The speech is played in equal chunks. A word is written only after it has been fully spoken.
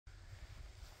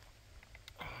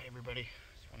everybody.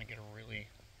 Just want to get a really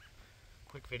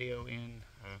quick video in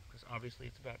because obviously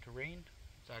it's about to rain.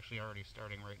 It's actually already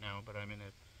starting right now, but I'm in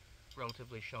a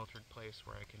relatively sheltered place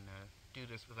where I can do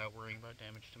this without worrying about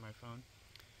damage to my phone.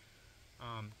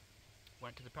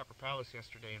 Went to the Pepper Palace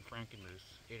yesterday in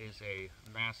Frankenmuth. It is a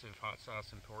massive hot sauce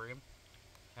emporium.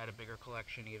 Had a bigger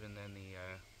collection even than the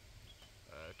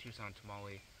Tucson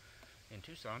Tamale in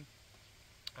Tucson.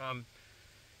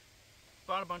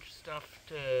 Bought a bunch of stuff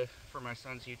for my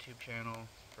son's YouTube channel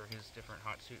for his different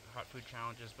hot food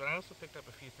challenges, but I also picked up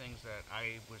a few things that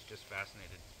I was just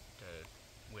fascinated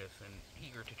with and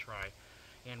eager to try,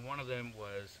 and one of them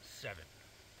was 7.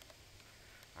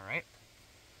 Alright?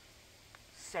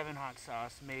 7 hot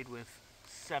sauce made with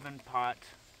 7-pot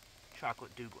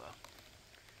chocolate Douglah.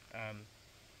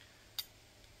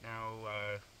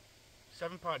 Now,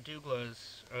 7-pot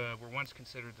Douglahs were once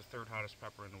considered the 3rd hottest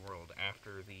pepper in the world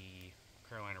after the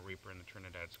Carolina Reaper and the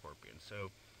Trinidad Scorpion.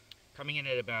 So, coming in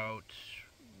at about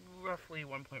roughly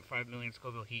 1.5 million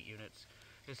Scoville heat units,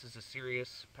 this is a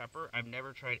serious pepper. I've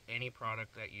never tried any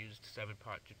product that used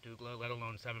 7-pot Douglah, let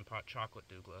alone 7-pot chocolate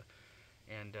Douglah.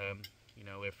 And, you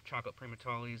know, if chocolate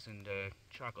primatalis and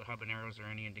chocolate habaneros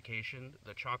are any indication,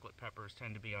 the chocolate peppers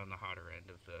tend to be on the hotter end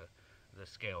of the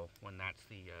scale when that's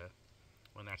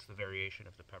the variation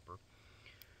of the pepper.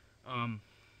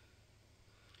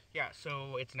 Yeah,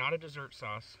 so it's not a dessert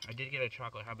sauce. I did get a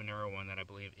chocolate habanero one that I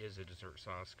believe is a dessert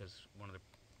sauce because one of the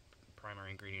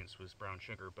primary ingredients was brown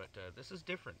sugar, but this is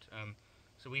different.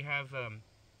 So we have the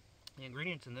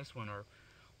ingredients in this one are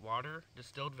water,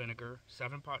 distilled vinegar,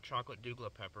 7-pot chocolate Douglah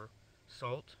pepper,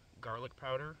 salt, garlic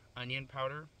powder, onion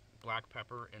powder, black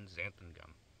pepper, and xanthan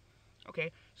gum.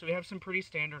 Okay, so we have some pretty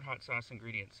standard hot sauce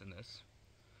ingredients in this.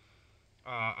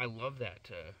 I love that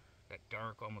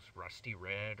dark, almost rusty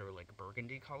red or like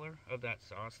burgundy color of that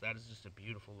sauce. That is just a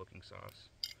beautiful looking sauce.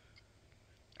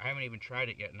 I haven't even tried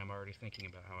it yet, and I'm already thinking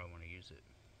about how I want to use it.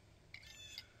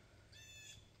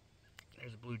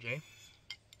 There's a Blue Jay.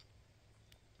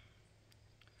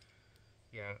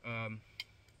 Yeah,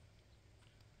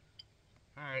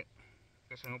 alright.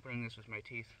 Guess I'm opening this with my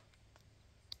teeth.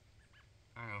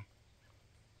 I know.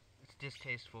 It's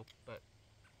distasteful, but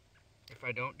if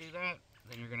I don't do that,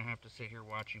 then you're going to have to sit here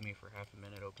watching me for half a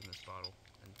minute open this bottle,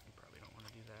 and you probably don't want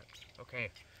to do that.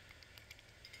 Okay.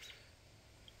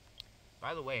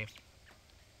 By the way,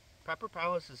 Pepper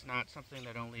Palace is not something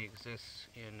that only exists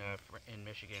in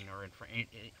Michigan or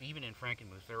even in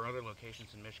Frankenmuth. There are other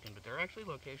locations in Michigan, but there are actually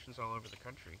locations all over the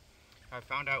country. I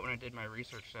found out when I did my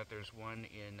research that there's one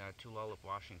in Tulalip,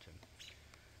 Washington.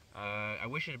 I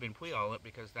wish it had been Puyallup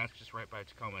because that's just right by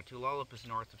Tacoma. Tulalip is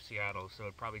north of Seattle, so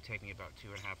it'd probably take me about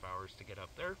 2.5 hours to get up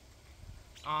there.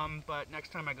 But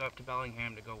next time I go up to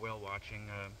Bellingham to go whale watching,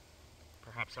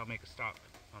 perhaps I'll make a stop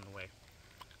on the way.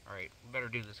 Alright, we better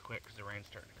do this quick because the rain's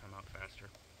starting to come out faster.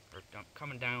 Or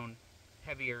coming down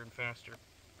heavier and faster.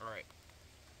 Alright.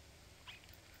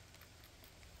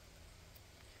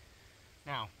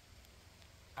 Now,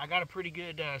 I got a pretty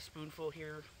good spoonful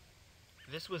here.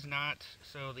 This was not,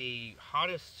 so the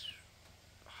hottest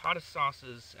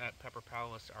sauces at Pepper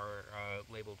Palace are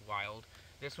labeled wild.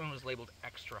 This one was labeled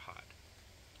extra hot.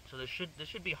 So this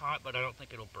should be hot, but I don't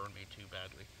think it'll burn me too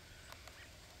badly.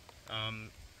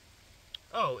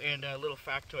 Oh, and a little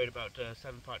factoid about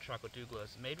 7-pot chocolate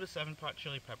Douglahs. Made with 7-pot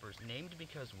chili peppers, named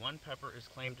because one pepper is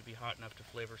claimed to be hot enough to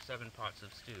flavor 7 pots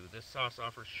of stew. This sauce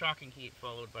offers shocking heat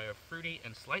followed by a fruity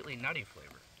and slightly nutty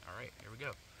flavor. Alright, here we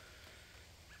go.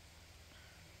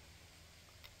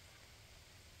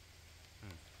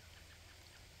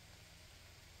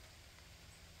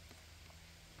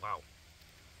 Wow.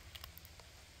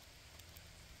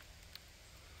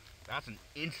 That's an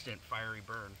instant fiery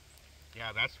burn.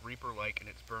 Yeah, that's Reaper-like, and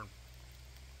it's burn.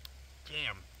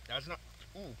 Damn, that's not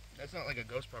like a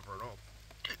ghost pepper at all.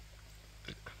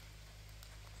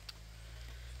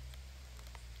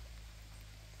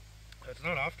 It's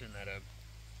not often that a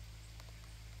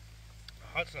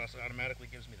hot sauce automatically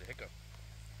gives me the hiccup.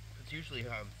 It's usually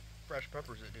fresh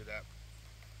peppers that do that.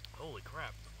 Holy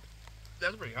crap.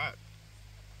 That's pretty hot.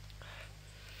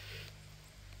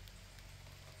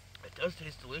 It does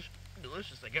taste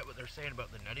delicious. I get what they're saying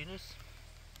about the nuttiness.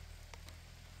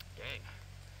 Dang.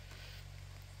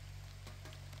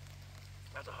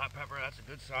 That's a hot pepper. That's a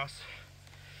good sauce.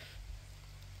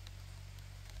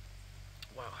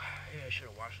 Wow. Yeah, I should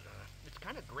have washed it. It's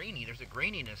kind of grainy. There's a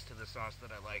graininess to the sauce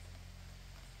that I like.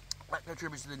 That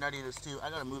contributes to the nuttiness too. I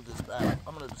gotta move this back.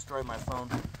 I'm gonna destroy my phone.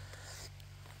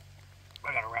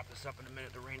 I gotta wrap this up in a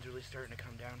minute. The rain's really starting to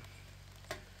come down.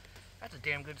 That's a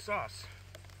damn good sauce.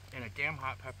 And a damn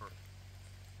hot pepper.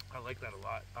 I like that a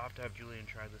lot. I'll have to have Julian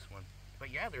try this one. But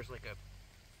yeah, there's like a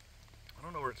I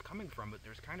don't know where it's coming from, but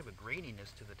there's kind of a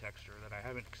graininess to the texture that I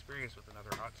haven't experienced with another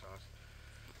hot sauce.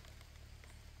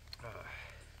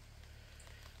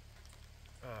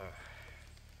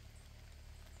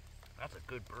 That's a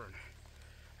good burn.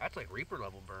 That's like Reaper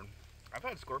level burn. I've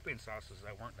had scorpion sauces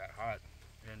that weren't that hot,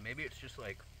 and maybe it's just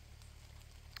like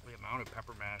the amount of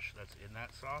pepper mash that's in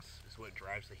that sauce is what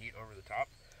drives the heat over the top.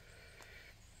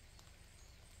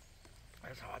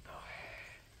 That's hot though.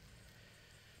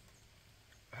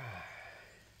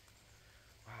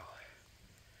 Wow.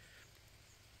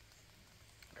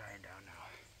 Dying down now.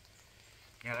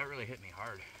 Yeah, that really hit me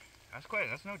hard.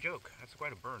 That's no joke. That's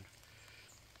quite a burn.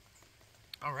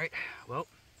 Alright, well,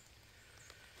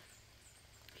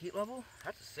 heat level,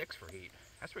 that's a 6 for heat.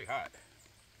 That's pretty hot.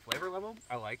 Flavor level,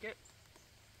 I like it.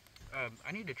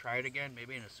 I need to try it again,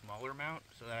 maybe in a smaller amount,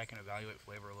 so that I can evaluate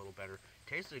flavor a little better.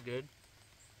 Tasted good.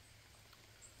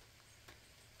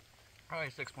 Probably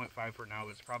 6.5 for now,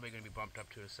 but it's probably going to be bumped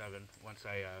up to a 7 once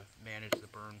I manage the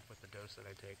burn with the dose that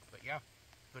I take. But yeah,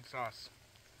 good sauce.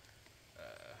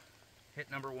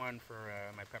 Hit number 1 for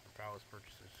my Pepper Palace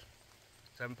purchases.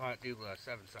 7-pot Douglah,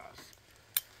 7 sauce.